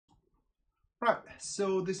Right,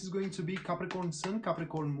 so this is going to be Capricorn Sun,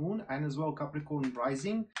 Capricorn Moon, and as well Capricorn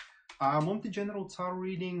Rising. Monthly General Tarot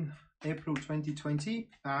reading April 2020.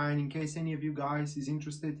 And in case any of you guys is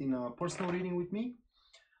interested in a personal reading with me,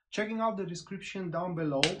 checking out the description down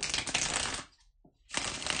below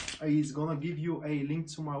is gonna give you a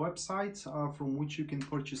link to my website from which you can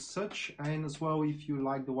purchase such, and as well if you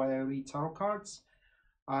like the way I read tarot cards.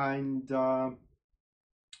 And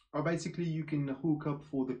basically you can hook up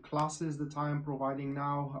for the classes that I am providing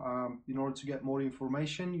now. In order to get more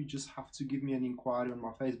information, you just have to give me an inquiry on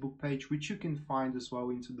my Facebook page, which you can find as well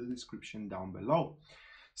into the description down below.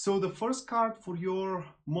 So the first card for your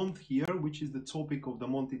month here, which is the topic of the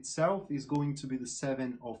month itself, is going to be the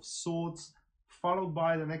Seven of Swords, followed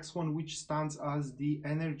by the next one, which stands as the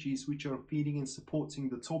energies which are feeding and supporting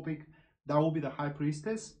the topic. That will be the High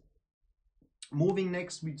Priestess. Moving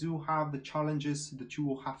next, we do have the challenges that you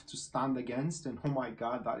will have to stand against, and oh my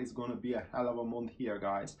god, that is going to be a hell of a month here,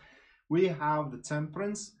 guys. We have the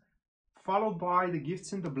Temperance, followed by the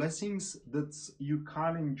gifts and the blessings that you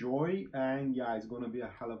can enjoy, and yeah, it's going to be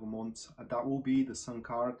a hell of a month. That will be the Sun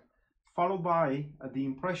card, followed by the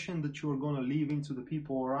impression that you're going to leave into the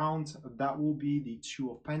people around. That will be the Two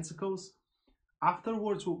of Pentacles.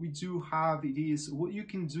 Afterwards, what we do have, it is what you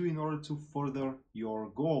can do in order to further your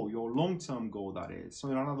goal, your long-term goal, that is. So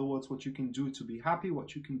in other words, what you can do to be happy,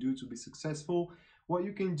 what you can do to be successful, what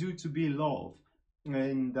you can do to be loved.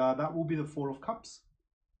 And that will be the Four of Cups.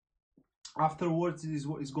 Afterwards, it is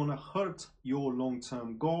what is going to hurt your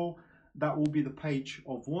long-term goal. That will be the Page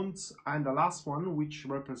of Wands. And the last one, which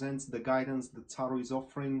represents the guidance that Tarot is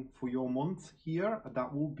offering for your month here,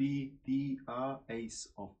 that will be the Ace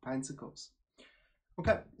of Pentacles.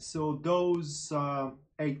 Okay, so those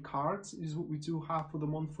 8 cards is what we do have for the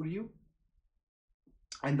month for you.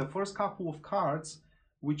 And the first couple of cards,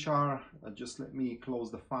 which are, just let me close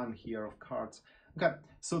the fan here of cards. Okay,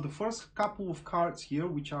 so the first couple of cards here,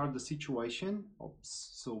 which are the situation, oops,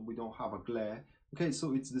 so we don't have a glare. Okay,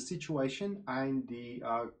 so it's the situation and the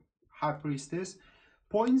High Priestess,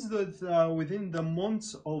 points that within the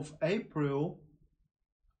month of April,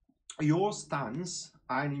 your stance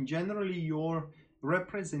and in generally your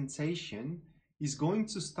representation is going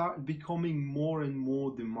to start becoming more and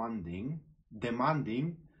more demanding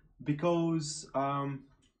because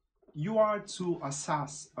you are to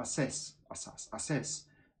assess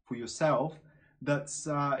for yourself that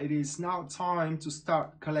it is now time to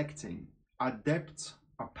start collecting a debt,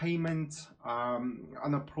 a payment,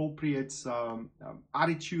 an appropriate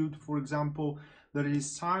attitude, for example, that it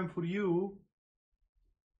is time for you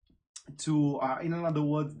to, in other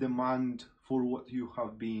words, demand for what you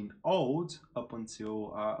have been owed up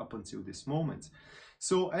until this moment.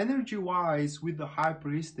 So energy-wise, with the High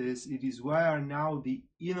Priestess, it is where now the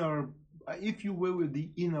inner, if you will, the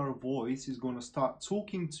inner voice is going to start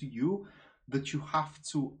talking to you, that you have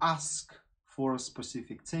to ask for a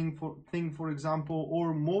specific thing, for example,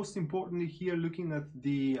 or most importantly here, looking at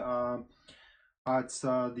the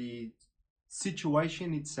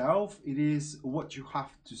situation itself, it is what you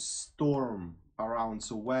have to storm around.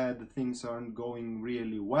 So where the things aren't going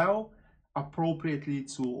really well, appropriately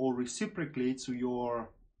to or reciprocally to your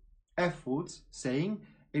efforts, saying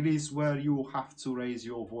it is where you have to raise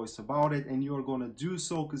your voice about it, and you're going to do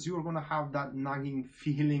so because you're going to have that nagging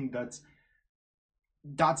feeling that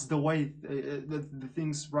that's the way the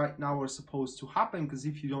things right now are supposed to happen, because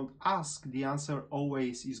if you don't ask, the answer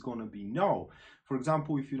always is going to be no. For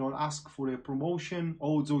example, if you don't ask for a promotion,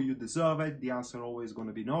 although you deserve it, the answer always going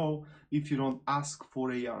to be no. If you don't ask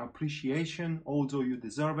for an appreciation, although you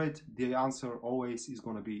deserve it, the answer always is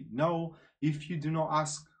going to be no. If you do not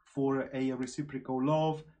ask for a reciprocal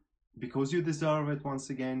love because you deserve it, once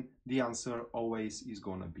again, the answer always is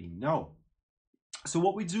going to be no. So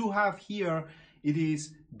what we do have here, it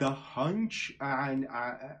is the hunch and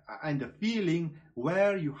the feeling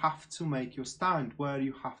where you have to make your stand, where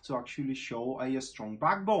you have to actually show a strong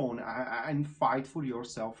backbone and fight for your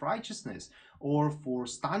self-righteousness or for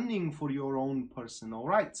standing for your own personal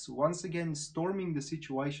rights. Once again, storming the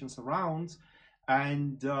situations around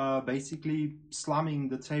and basically slamming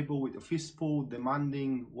the table with a fistful,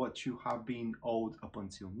 demanding what you have been owed up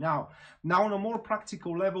until now. Now, on a more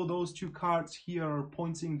practical level, those 2 cards here are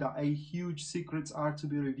pointing that a huge secrets are to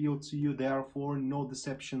be revealed to you. Therefore, no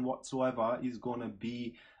deception whatsoever is going to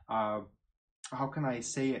be, how can I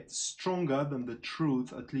say it, stronger than the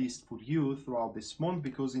truth, at least for you throughout this month,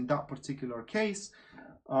 because in that particular case,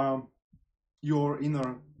 your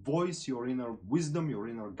inner voice, your inner wisdom, your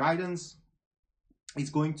inner guidance is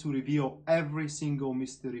going to reveal every single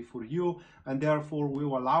mystery for you, and therefore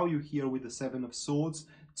will allow you here with the Seven of Swords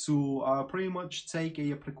to pretty much take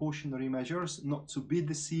a precautionary measures not to be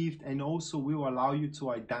deceived, and also will allow you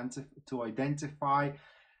to identify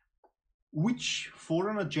which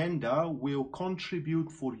foreign agenda will contribute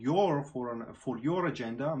for your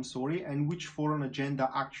agenda, I'm sorry, and which foreign agenda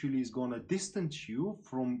actually is going to distance you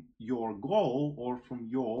from your goal or from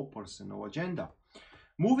your personal agenda.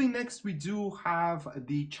 Moving next, we do have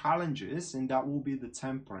the challenges, and that will be the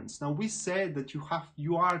temperance. Now, we said that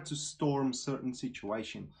you are to storm certain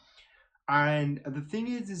situation, and the thing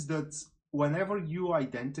is that whenever you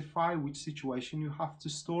identify which situation you have to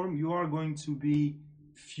storm, you are going to be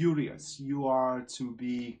furious. You are to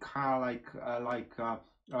be kind of like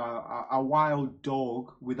a wild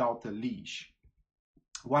dog without a leash.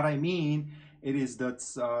 What I mean, it is that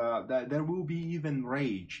there will be even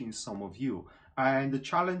rage in some of you. And the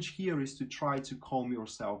challenge here is to try to calm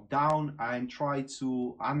yourself down and try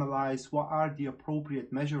to analyze what are the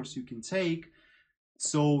appropriate measures you can take,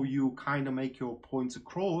 so you kind of make your points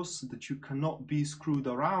across that you cannot be screwed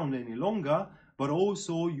around any longer, but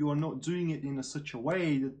also you are not doing it in such a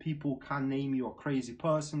way that people can name you a crazy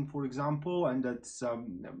person, for example, and that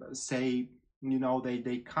say, you know,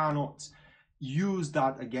 they cannot use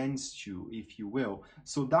that against you, if you will.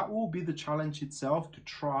 So that will be the challenge itself, to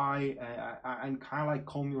try and kind of like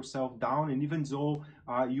calm yourself down. And even though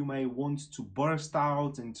you may want to burst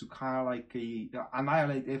out and to kind of like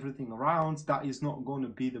annihilate everything around, that is not going to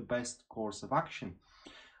be the best course of action.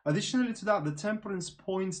 Additionally to that, the temperance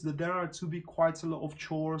points that there are to be quite a lot of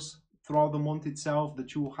chores throughout the month itself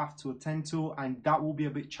that you will have to attend to, and that will be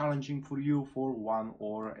a bit challenging for you for one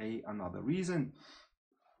or another reason.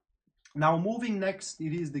 Now, moving next,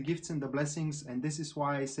 it is the gifts and the blessings, and this is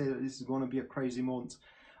why I say that this is going to be a crazy month.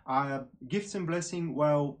 Gifts and blessing,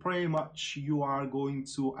 well, pretty much you are going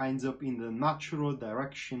to end up in the natural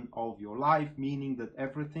direction of your life, meaning that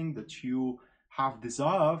everything that you have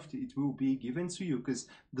deserved, it will be given to you, because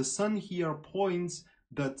the sun here points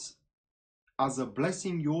that as a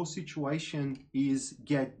blessing, your situation is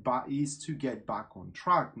to get back on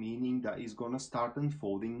track, meaning that it's going to start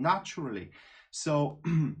unfolding naturally. So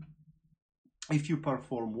if you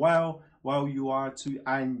perform well, you are to,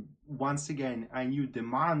 and once again, and you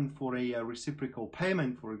demand for a reciprocal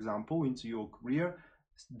payment, for example, into your career,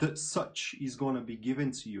 that such is going to be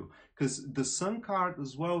given to you. Because the sun card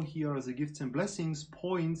as well here as a gifts and blessings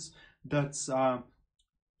points that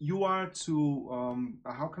you are to,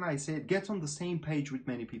 how can I say it, get on the same page with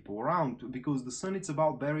many people around, because the sun, it's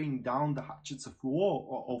about burying down the hatchets of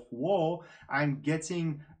war and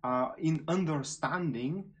getting in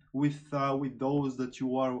understanding with those that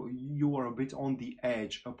you are a bit on the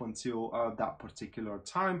edge up until that particular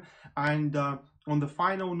time. And on the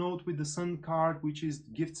final note with the sun card, which is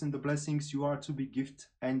gifts and the blessings, you are to be gifted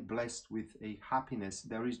and blessed with a happiness.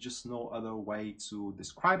 There is just no other way to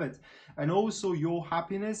describe it. And also your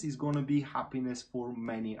happiness is going to be happiness for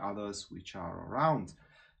many others which are around.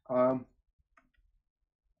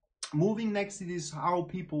 Moving next, it is how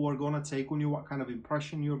people are going to take on you, what kind of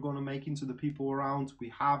impression you're going to make into the people around.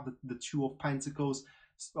 We have the Two of Pentacles.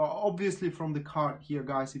 Obviously from the card here,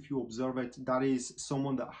 guys, if you observe it, that is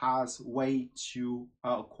someone that has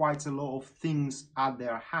quite a lot of things at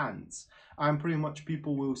their hands, and pretty much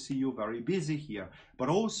people will see you very busy here. But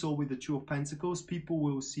also with the Two of Pentacles, people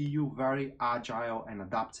will see you very agile and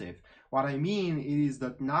adaptive. What I mean is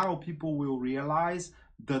that now people will realize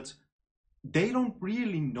that they don't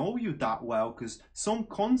really know you that well, because some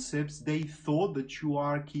concepts they thought that you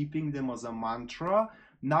are keeping them as a mantra.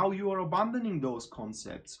 Now you are abandoning those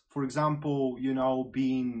concepts. For example, you know,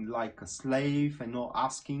 being like a slave and not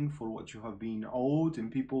asking for what you have been owed,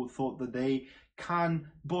 and people thought that they can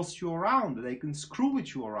boss you around, they can screw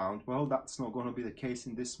with you around. Well, that's not going to be the case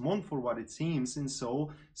in this month for what it seems. And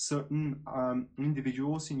so certain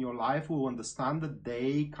individuals in your life will understand that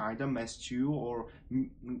they kind of messed you, or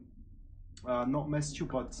not messed you,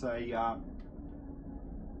 but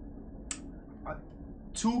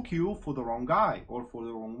took you for the wrong guy or for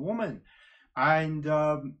the wrong woman. And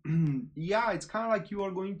yeah, it's kind of like you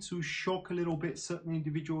are going to shock a little bit certain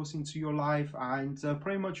individuals into your life, and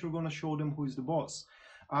pretty much you're going to show them who is the boss.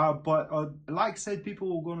 But like I said,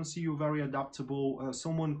 people are going to see you very adaptable,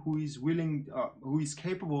 someone who is willing, who is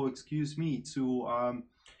capable, excuse me, to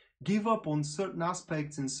give up on certain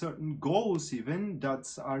aspects and certain goals even that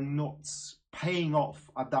are not paying off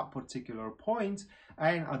at that particular point,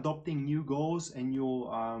 and adopting new goals and new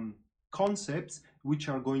concepts which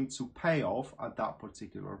are going to pay off at that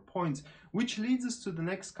particular point. Which leads us to the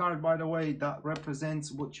next card, by the way, that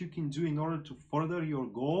represents what you can do in order to further your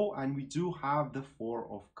goal, and we do have the Four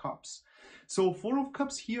of Cups. So Four of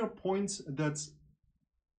Cups here points that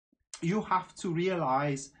you have to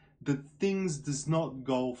realize that things does not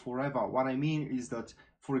go forever. What I mean is that,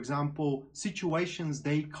 for example, situations,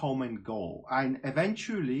 they come and go, and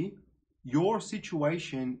eventually your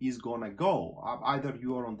situation is gonna go. Either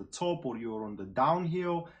you are on the top or you're on the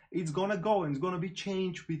downhill. It's gonna go and it's gonna be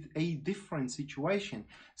changed with a different situation.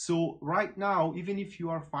 So right now, even if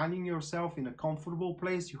you are finding yourself in a comfortable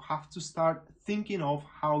place, you have to start thinking of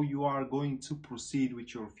how you are going to proceed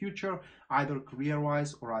with your future, either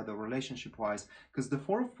career-wise or either relationship-wise. Because the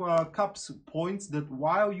Four of Cups points that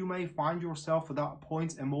while you may find yourself at that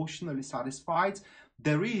point emotionally satisfied,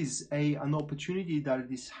 there is an opportunity that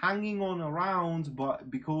is hanging on around, but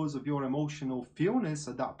because of your emotional feelness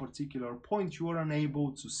at that particular point, you are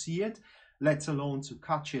unable to see it, let alone to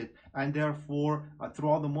catch it. And therefore,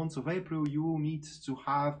 throughout the month of April, you will need to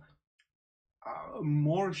have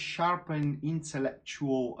more sharpened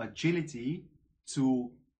intellectual agility to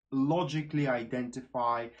logically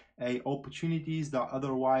identify opportunities that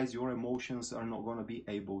otherwise your emotions are not going to be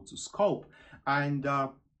able to scope. And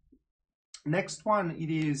next one, it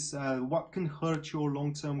is what can hurt your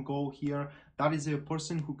long-term goal here. That is a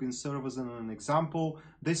person who can serve as an example.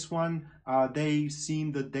 This one, they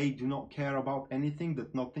seem that they do not care about anything,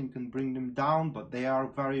 that nothing can bring them down, but they are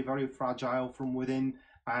very, very fragile from within.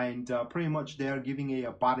 And pretty much they are giving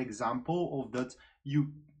a bad example of that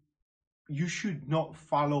you should not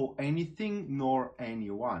follow anything nor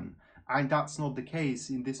anyone. And that's not the case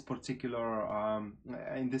in this particular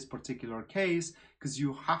case, because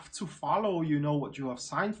you have to follow, you know, what you have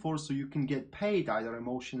signed for, so you can get paid either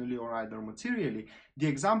emotionally or either materially. The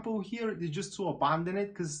example here is just to abandon it,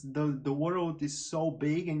 because the world is so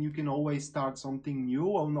big and you can always start something new.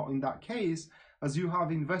 Well, not in that case, as you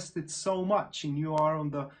have invested so much and you are on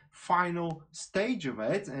the final stage of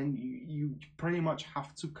it, and you pretty much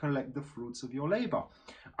have to collect the fruits of your labor.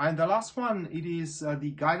 And the last one, it is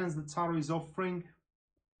the guidance that Tarot is offering.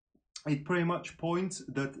 It pretty much points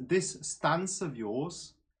that this stance of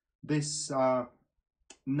yours, this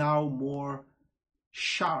now more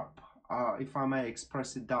sharp, if I may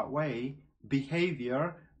express it that way,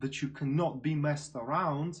 behavior that you cannot be messed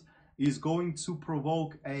around, is going to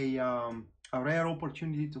provoke a rare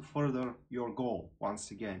opportunity to further your goal once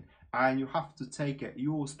again. And you have to take it.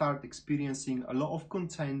 You will start experiencing a lot of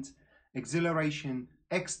content, exhilaration,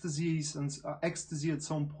 ecstasy at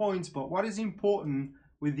some points. But what is important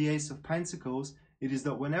with the Ace of Pentacles, it is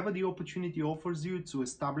that whenever the opportunity offers you to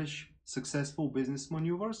establish successful business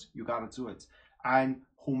maneuvers, you gotta do it. And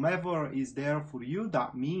whomever is there for you,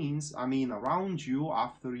 that means, around you,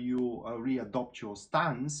 after you readopt your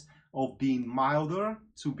stance of being milder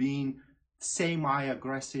to being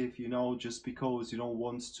semi-aggressive, you know, just because you don't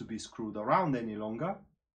want to be screwed around any longer.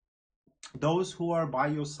 Those who are by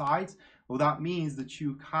your side, well, that means that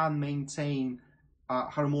you can maintain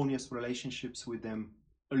harmonious relationships with them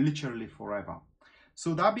literally forever.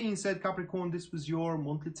 So that being said, Capricorn, this was your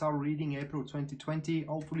monthly tarot reading, April 2020.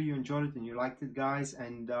 Hopefully you enjoyed it and you liked it, guys.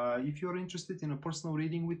 And if you're interested in a personal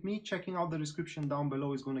reading with me, checking out the description down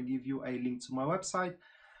below is going to give you a link to my website,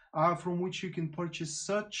 from which you can purchase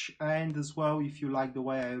such. And as well, if you like the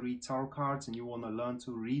way I read tarot cards and you want to learn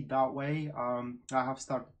to read that way, I have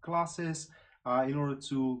started classes. In order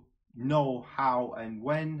to know how and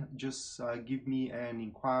when, just give me an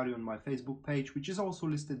inquiry on my Facebook page, which is also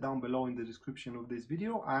listed down below in the description of this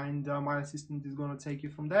video, and my assistant is going to take you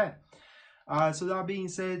from there. So that being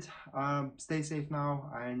said, stay safe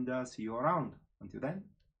now, and see you around. Until then,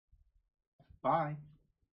 bye.